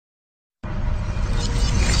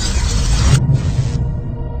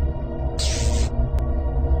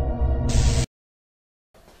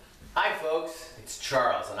Hi folks, it's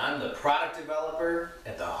Charles and I'm the product developer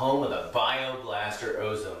at the home of the BioBlaster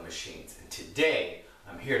ozone machines. And today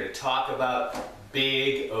I'm here to talk about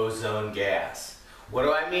big ozone gas. What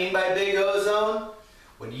do I mean by big ozone?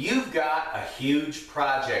 When you've got a huge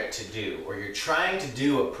project to do or you're trying to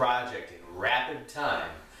do a project in rapid time,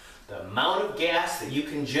 the amount of gas that you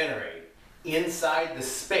can generate inside the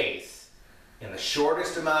space in the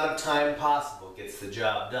shortest amount of time possible gets the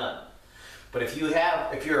job done. But if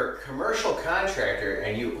you're a commercial contractor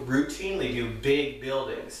and you routinely do big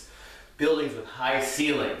buildings with high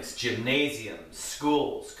ceilings, gymnasiums,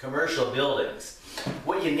 schools, commercial buildings,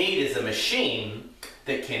 what you need is a machine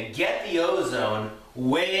that can get the ozone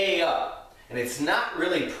way up. And it's not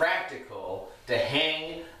really practical to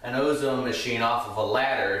hang an ozone machine off of a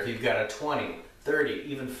ladder if you've got a 20, 30,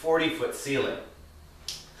 even 40-foot ceiling.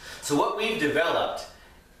 So what we've developed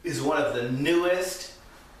is one of the newest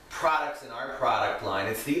products in our product line.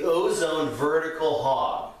 It's the Ozone Vertical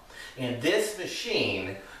Hog. And this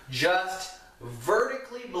machine just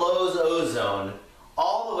vertically blows ozone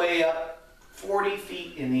all the way up 40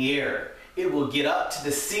 feet in the air. It will get up to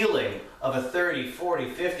the ceiling of a 30,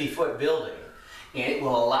 40, 50-foot building. And it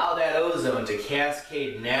will allow that ozone to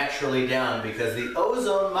cascade naturally down because the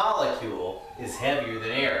ozone molecule is heavier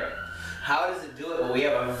than air. How does it do it? Well, we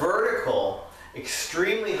have a vertical,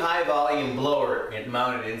 extremely high volume blower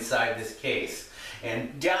mounted inside this case.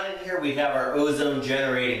 And down in here we have our ozone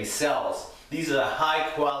generating cells. These are the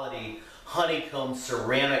high quality honeycomb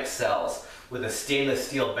ceramic cells with a stainless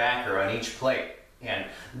steel backer on each plate. And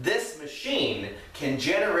this machine can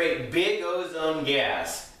generate big ozone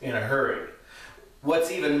gas in a hurry.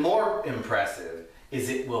 What's even more impressive is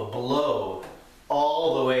it will blow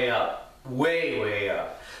all the way up, way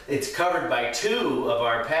up. It's covered by 2 of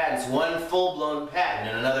our patents, one full-blown patent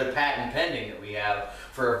and another patent pending that we have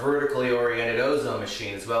for a vertically oriented ozone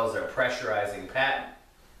machine, as well as our pressurizing patent.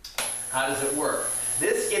 How does it work?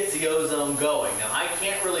 This gets the ozone going. Now I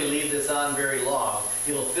can't really leave this on very long.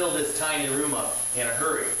 It'll fill this tiny room up in a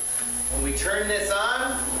hurry. When we turn this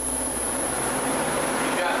on,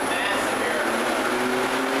 we've got massive air.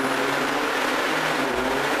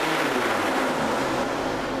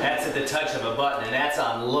 That's at the touch of a button, and that's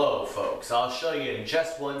on low, folks. I'll show you in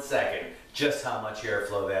just 1 second just how much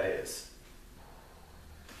airflow that is.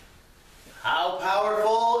 How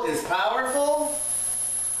powerful is powerful?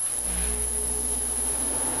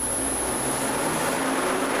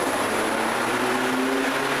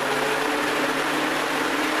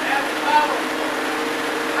 That's powerful.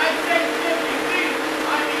 I say 50 feet. I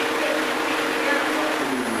need 50 feet of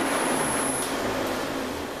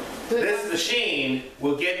airflow. This machine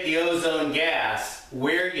will get the ozone gas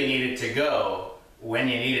where you need it to go when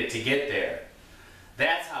you need it to get there.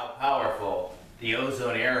 That's how powerful the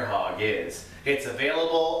Ozone Air Hog is. It's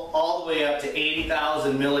available all the way up to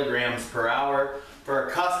 80,000 milligrams per hour. For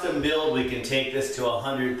a custom build, we can take this to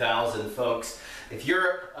 100,000, folks. If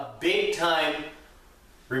you're a big-time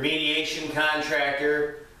remediation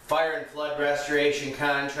contractor, fire and flood restoration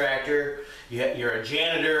contractor, you're a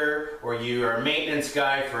janitor, or you're a maintenance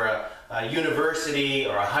guy for a university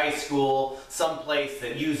or a high school, someplace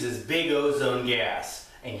that uses big ozone gas,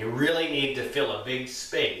 and you really need to fill a big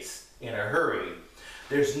space in a hurry,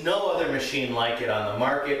 there's no other machine like it on the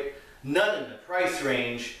market, none in the price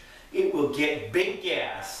range. It will get big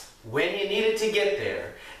gas when you need it to get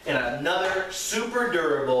there. And another super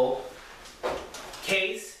durable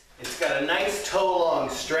case. It's got a nice toe-long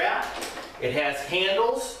strap. It has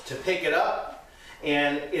handles to pick it up,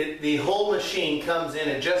 and the whole machine comes in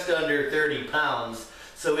at just under 30 pounds,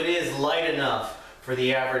 so it is light enough for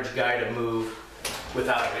the average guy to move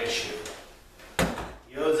without an issue.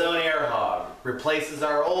 The Ozone Air Hog replaces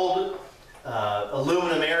our old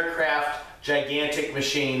aluminum aircraft gigantic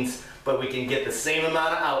machines, but we can get the same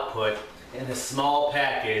amount of output in a small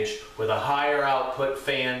package with a higher output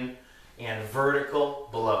fan and vertical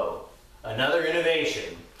blow. Another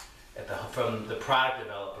innovation from the product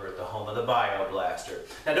developer at the home of the BioBlaster.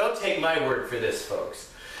 Now don't take my word for this,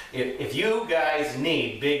 folks. If you guys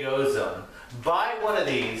need big ozone, buy one of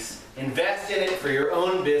these, invest in it for your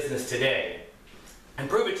own business today, and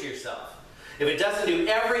prove it to yourself. If it doesn't do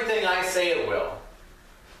everything I say it will,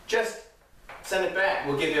 just send it back.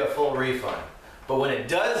 We'll give you a full refund. But when it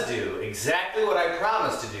does do exactly what I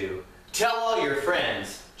promised to do, tell all your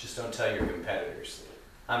friends, just don't tell your competitors.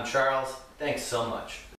 I'm Charles. Thanks so much.